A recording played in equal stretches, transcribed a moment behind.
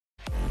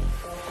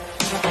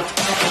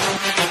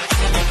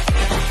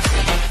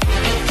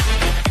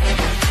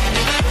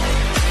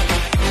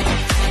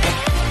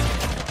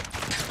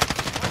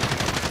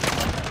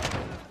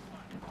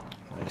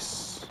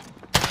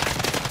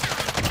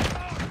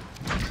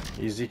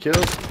Easy kills.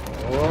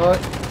 What?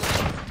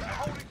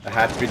 It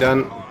had to be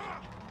done.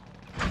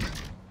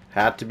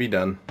 Had to be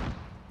done.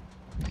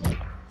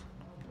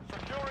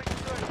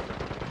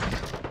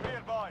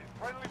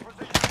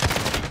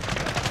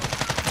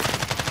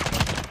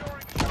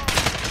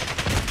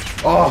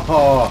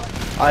 Oh,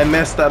 I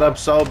messed that up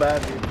so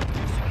badly.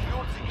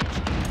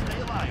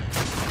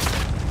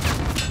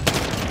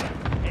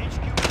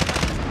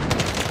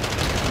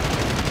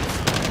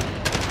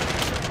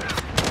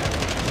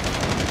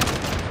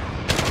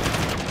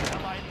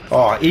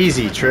 Oh,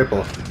 easy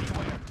triple.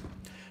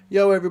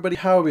 Yo everybody,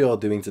 how are we all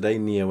doing today?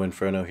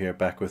 Neoinferno here,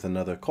 back with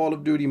another Call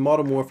of Duty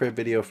Modern Warfare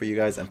video for you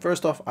guys. And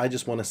first off, I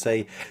just want to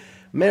say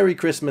Merry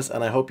Christmas,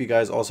 and I hope you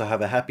guys also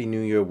have a Happy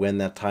New Year when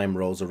that time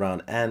rolls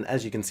around. And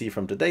as you can see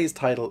from today's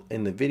title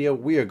in the video,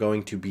 we are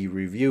going to be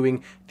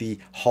reviewing the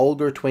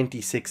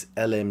HOLGER-26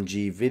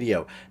 LMG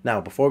video. Now,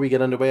 before we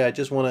get underway, I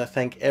just want to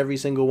thank every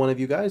single one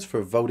of you guys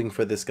for voting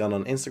for this gun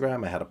on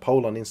Instagram. I had a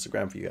poll on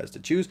Instagram for you guys to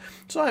choose,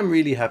 so I'm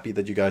really happy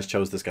that you guys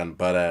chose this gun,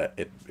 but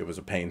it was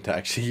a pain to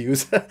actually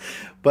use.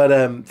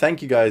 But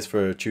thank you guys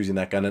for choosing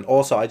that gun. And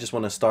also, I just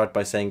want to start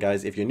by saying,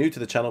 guys, if you're new to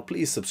the channel,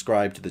 please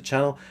subscribe to the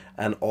channel,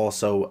 and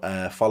also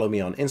follow me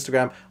on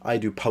Instagram. I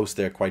do post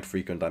there quite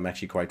frequent. I'm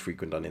actually quite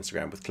frequent on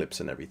Instagram with clips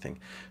and everything.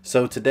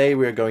 So today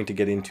we're going to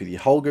get into the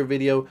Holger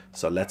video,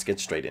 so let's get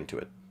straight into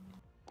it.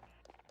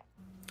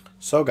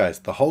 So guys,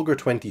 the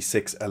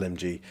HOLGER-26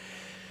 LMG.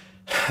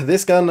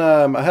 This gun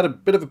I had a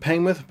bit of a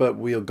pain with, but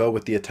we'll go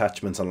with the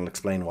attachments and I'll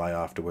explain why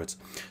afterwards.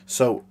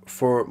 So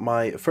for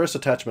my first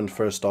attachment,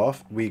 first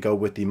off, we go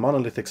with the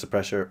monolithic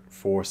suppressor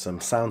for some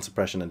sound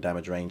suppression and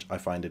damage range. I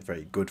find it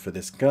very good for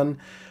this gun.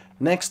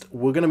 Next,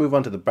 we're going to move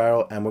on to the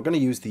barrel, and we're going to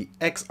use the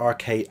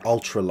XRK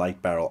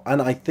ultralight barrel.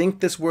 And I think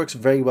this works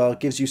very well. It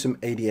gives you some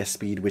ADS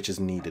speed, which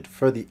is needed.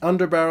 For the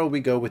underbarrel, we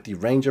go with the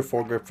Ranger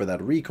foregrip for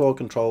that recoil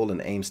control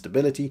and aim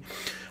stability.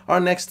 Our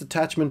next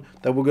attachment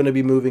that we're going to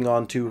be moving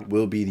on to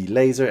will be the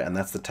laser, and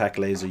that's the TAC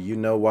laser. You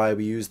know why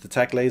we use the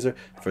TAC laser,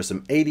 for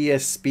some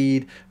ADS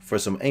speed, for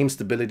some aim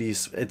stability.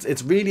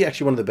 It's really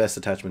actually one of the best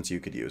attachments you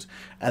could use.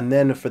 And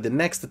then for the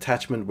next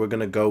attachment, we're going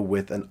to go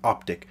with an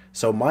optic.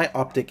 So my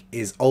optic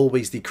is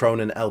always the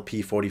Cronin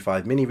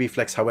LP45 mini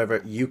reflex.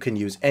 However, you can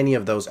use any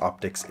of those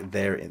optics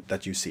there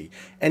that you see.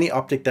 Any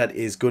optic that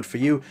is good for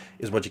you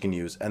is what you can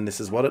use. And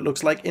this is what it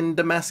looks like in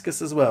Damascus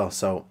as well.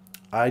 So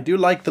I do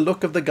like the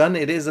look of the gun.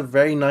 It is a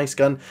very nice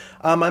gun.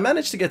 I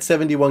managed to get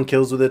 71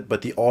 kills with it,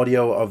 but the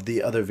audio of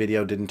the other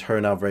video didn't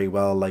turn out very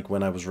well, like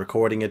when I was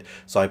recording it.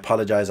 So I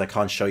apologize, I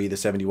can't show you the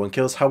 71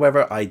 kills.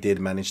 However, I did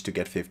manage to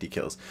get 50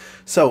 kills.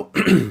 So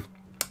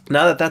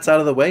now that that's out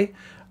of the way,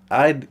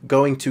 I'm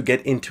going to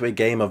get into a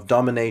game of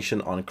domination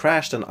on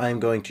Crashed, and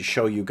I'm going to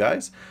show you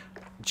guys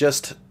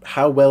just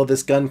how well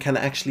this gun can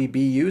actually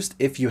be used.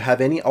 If you have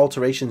any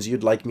alterations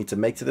you'd like me to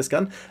make to this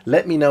gun,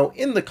 let me know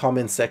in the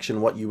comments section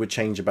what you would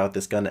change about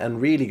this gun.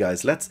 And really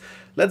guys, let's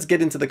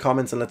get into the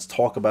comments and let's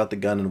talk about the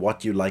gun and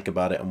what you like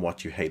about it and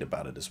what you hate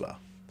about it as well.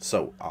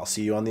 So I'll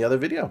see you on the other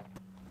video.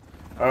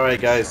 Alright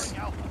guys,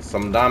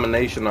 some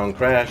domination on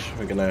Crash.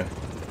 We're gonna...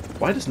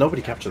 Why does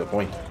nobody capture the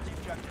point?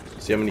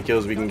 See how many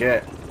kills we can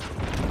get.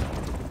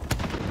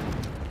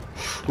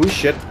 Ooh,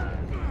 shit.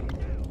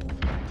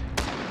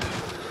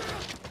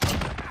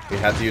 We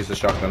had to use the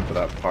shotgun for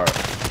that part.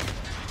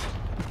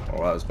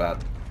 Oh, that was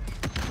bad.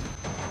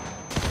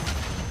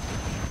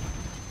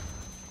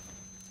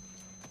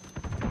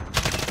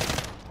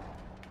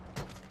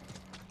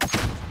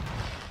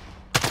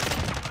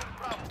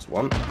 It's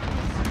one.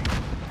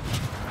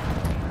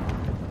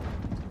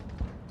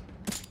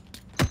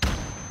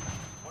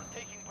 We're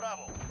taking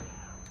Bravo.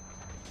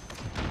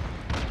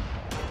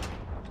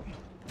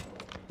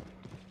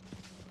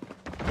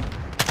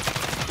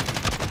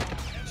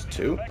 It's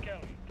two.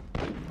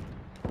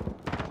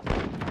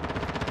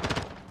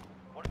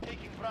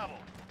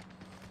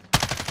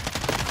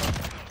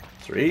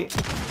 Three.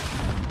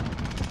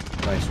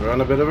 Nice, we're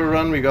on a bit of a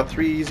run. We got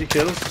 3 easy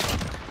kills.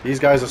 These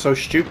guys are so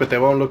stupid they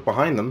won't look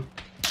behind them.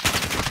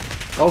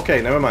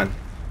 Okay, never mind.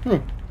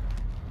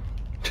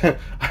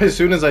 As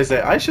soon as I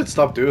say, I should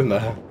stop doing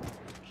that.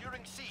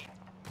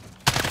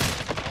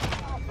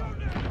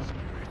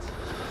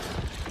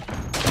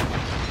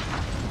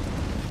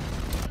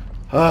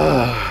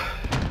 Ah.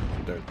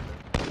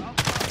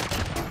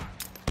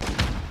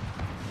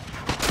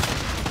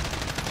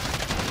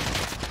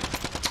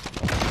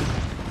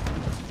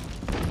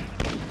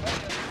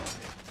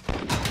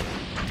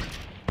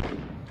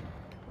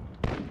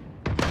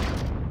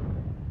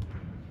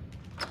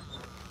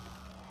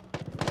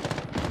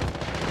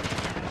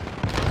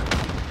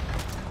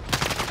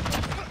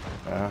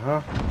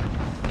 Uh-huh.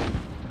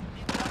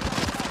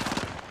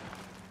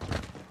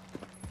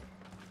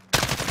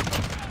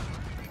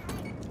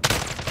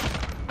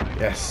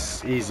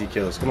 Yes, easy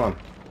kills. Come on.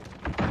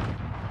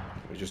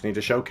 We just need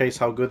to showcase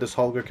how good this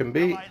Holger can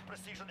be.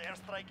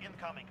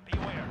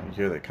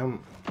 Here they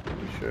come. Are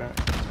you sure?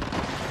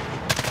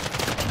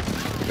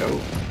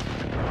 Go.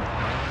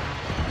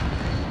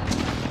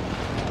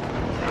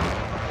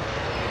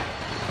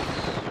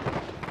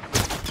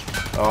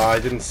 Oh, I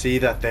didn't see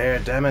that there,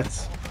 damn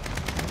it.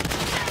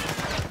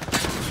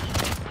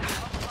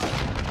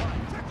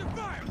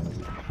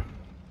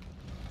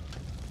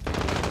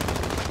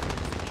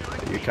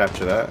 You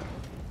capture that.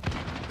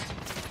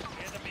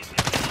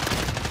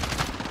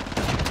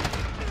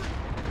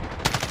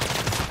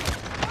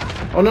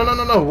 Oh, no, no,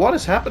 no, no. What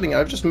is happening?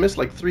 I've just missed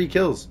like 3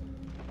 kills.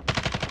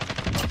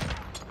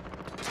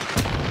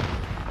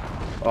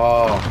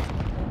 Oh.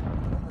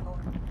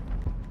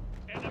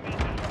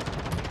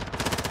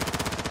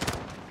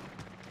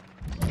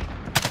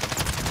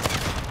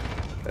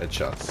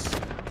 Headshots.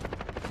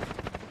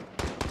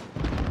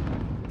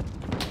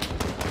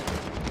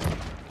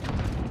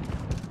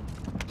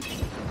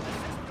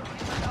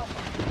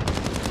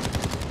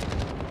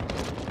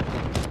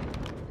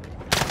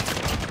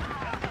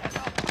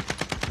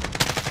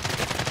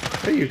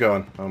 Where are you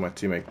going? Oh, my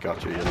teammate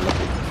got you. You're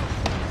lucky.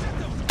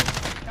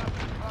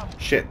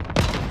 Shit.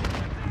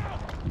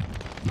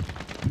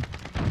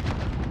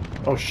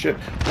 Oh shit.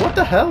 What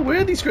the hell?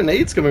 Where are these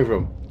grenades coming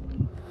from?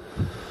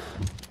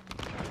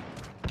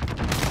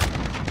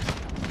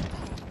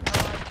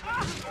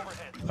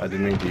 I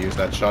didn't mean to use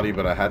that shotty,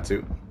 but I had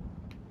to.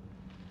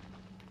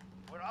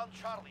 We're on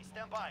Charlie.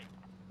 Stand by.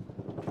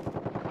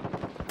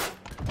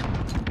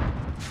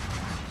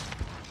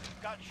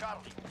 Got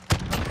Charlie.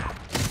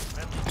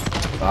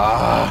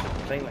 Ah!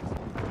 2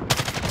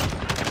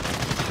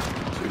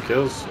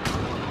 kills.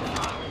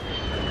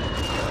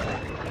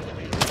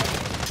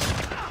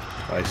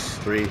 Nice.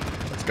 3.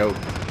 Let's go.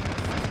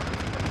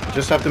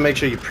 Just have to make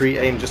sure you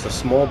pre-aim just a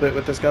small bit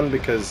with this gun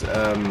because it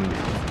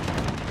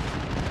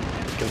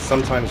can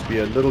sometimes be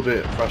a little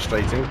bit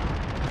frustrating.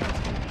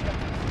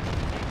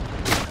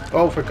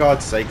 Oh, for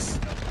God's sakes.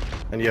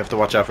 And you have to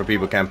watch out for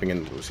people camping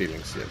in the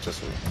ceilings. Yeah, just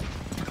for me.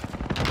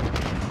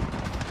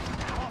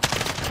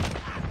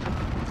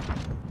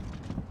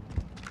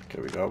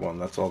 Okay, we got 1.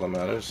 That's all that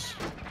matters.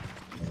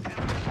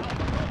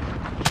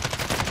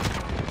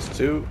 It's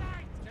 2.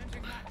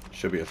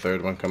 Should be a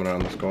 3rd one coming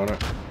around this corner.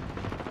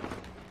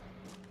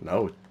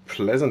 No,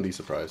 pleasantly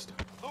surprised.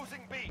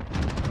 Losing B.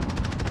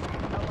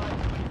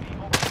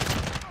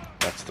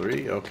 That's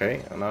 3,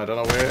 okay. And I don't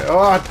know where.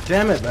 Oh,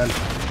 damn it, man.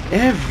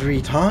 Every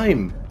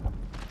time.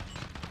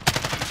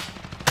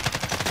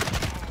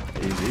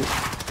 Easy.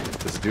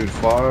 There's a dude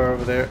far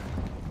over there.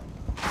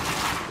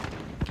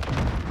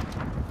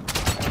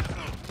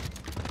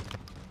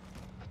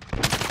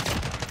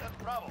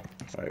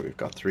 Alright, we've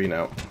got 3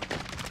 now.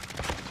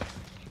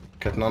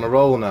 Getting on a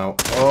roll now.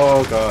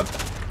 Oh god.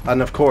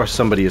 And of course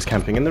somebody is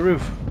camping in the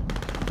roof.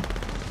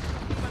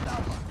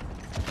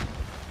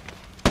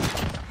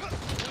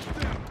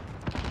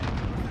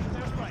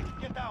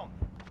 Get down.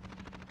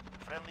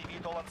 Friendly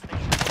VTOL on station.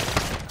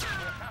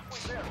 We're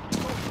halfway there.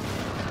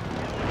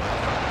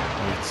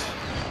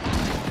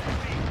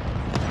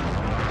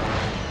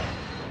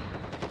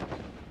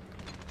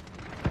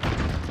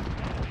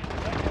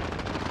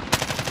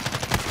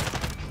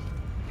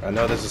 I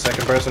know there's a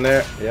second person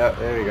there. Yeah,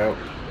 there you go.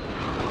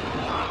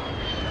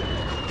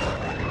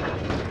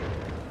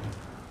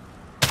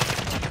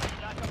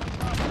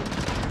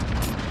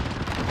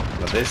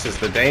 Now this is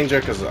the danger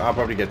because I'll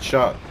probably get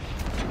shot.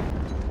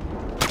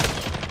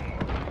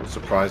 I'm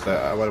surprised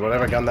that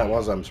whatever gun that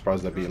was, I'm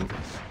surprised I beat him.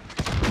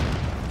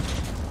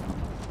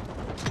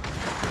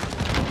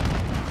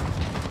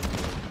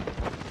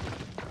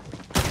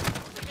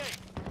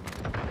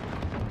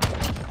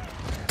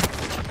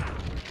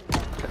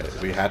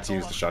 We had to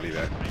use the shotty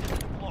there.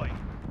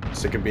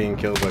 Sick of being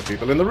killed by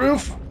people in the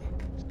roof.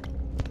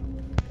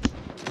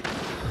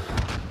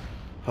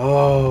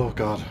 Oh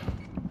god.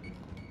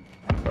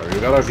 Alright, we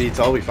got our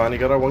VTOL. We finally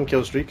got our 1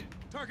 kill streak.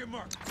 Oh,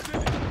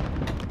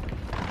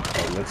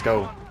 let's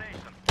go.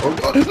 Oh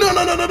god. No,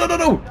 no, no, no, no, no,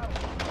 no!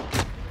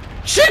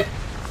 Shit!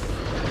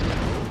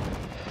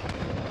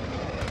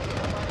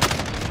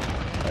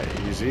 Alright,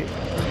 easy.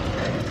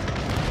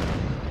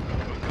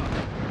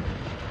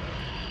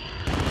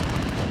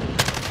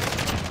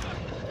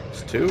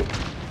 There's 2.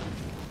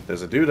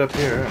 There's a dude up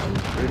here, I'm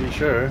pretty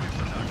sure.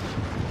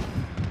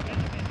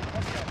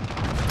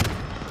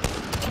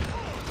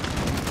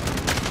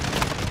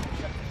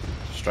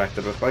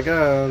 Distracted with my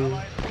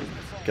gun.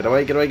 Get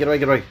away, get away, get away,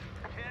 get away.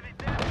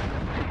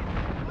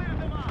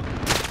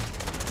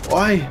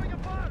 Why?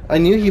 I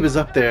knew he was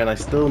up there and I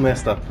still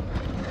messed up.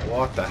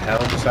 What the hell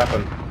just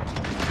happened?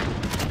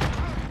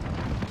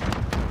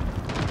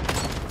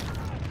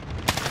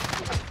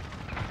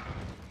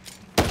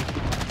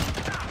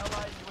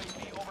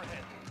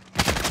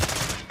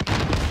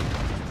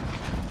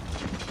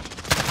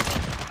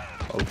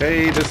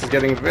 Okay, this is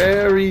getting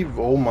very...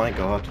 Oh my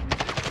god.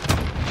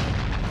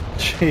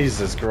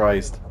 Jesus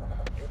Christ.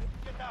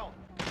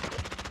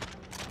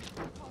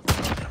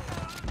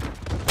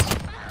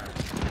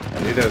 I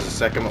knew there was a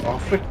second... Oh,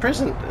 frick,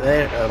 prison!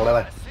 There.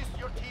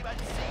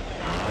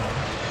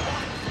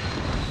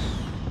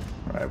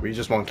 Alright, we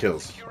just want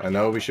kills. I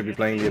know we should be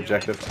playing the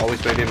objective.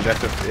 Always play the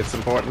objective. It's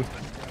important.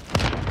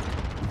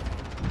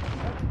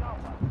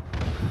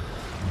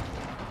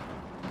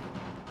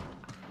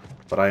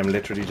 But I am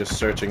literally just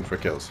searching for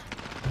kills.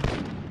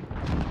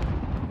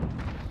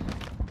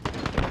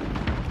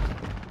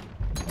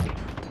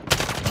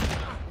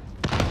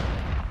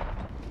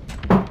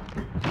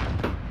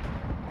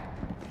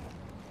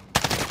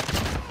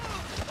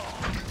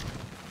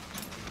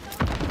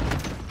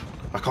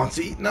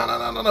 see? No, no,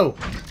 no, no, no.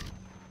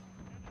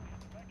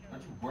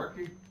 Aren't you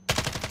working?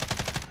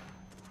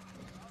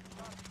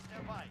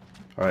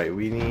 Alright,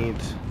 we need...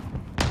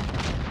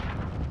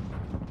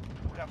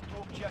 We have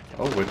 2 objectives.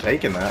 Oh, we're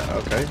taking that.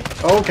 Okay.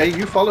 Oh, okay,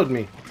 you followed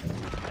me.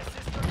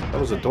 That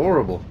was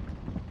adorable.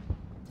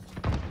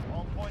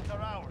 All points are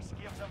ours.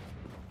 Give them.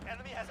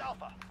 Enemy has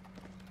Alpha.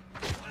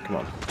 Come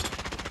on.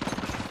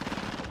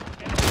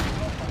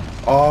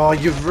 Oh,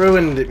 you've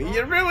ruined me.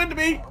 You ruined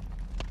me.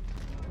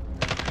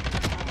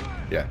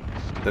 Yeah,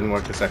 didn't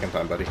work the second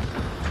time, buddy.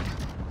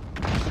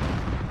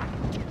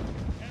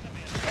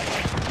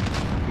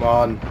 Come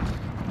on.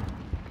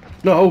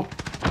 No.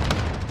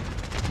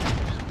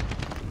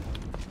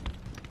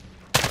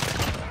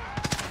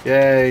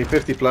 Yay,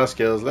 50 plus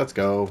kills. Let's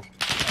go.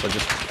 Or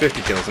just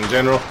 50 kills in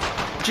general.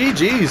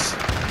 GG's.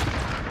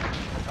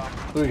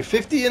 We're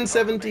 50 and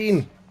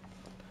 17.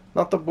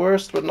 Not the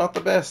worst, but not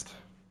the best.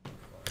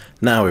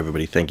 Now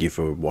everybody, thank you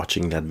for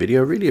watching that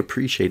video. I really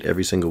appreciate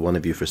every single one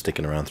of you for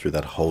sticking around through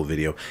that whole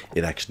video.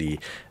 It actually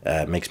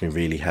makes me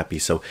really happy.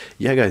 So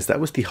yeah guys, that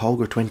was the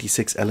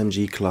HOLGER-26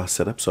 LMG class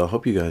setup. So I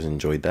hope you guys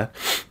enjoyed that.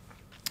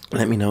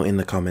 Let me know in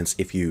the comments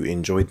if you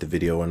enjoyed the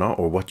video or not,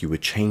 or what you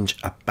would change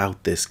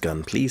about this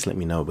gun. Please let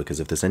me know, because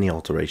if there's any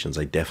alterations,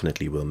 I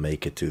definitely will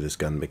make it to this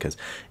gun, because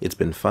it's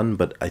been fun,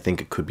 but I think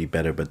it could be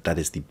better. But that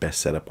is the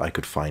best setup I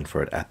could find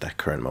for it at that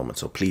current moment.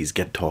 So please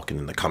get talking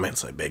in the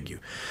comments, I beg you.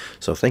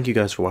 So thank you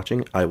guys for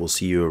watching. I will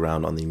see you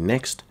around on the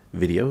next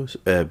videos.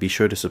 Be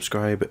sure to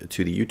subscribe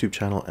to the YouTube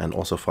channel and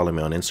also follow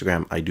me on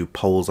Instagram. I do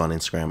polls on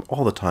Instagram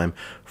all the time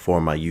for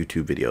my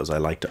YouTube videos. I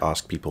like to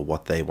ask people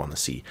what they want to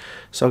see.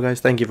 So guys,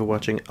 thank you for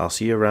watching. I'll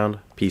see you around.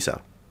 Peace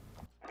out.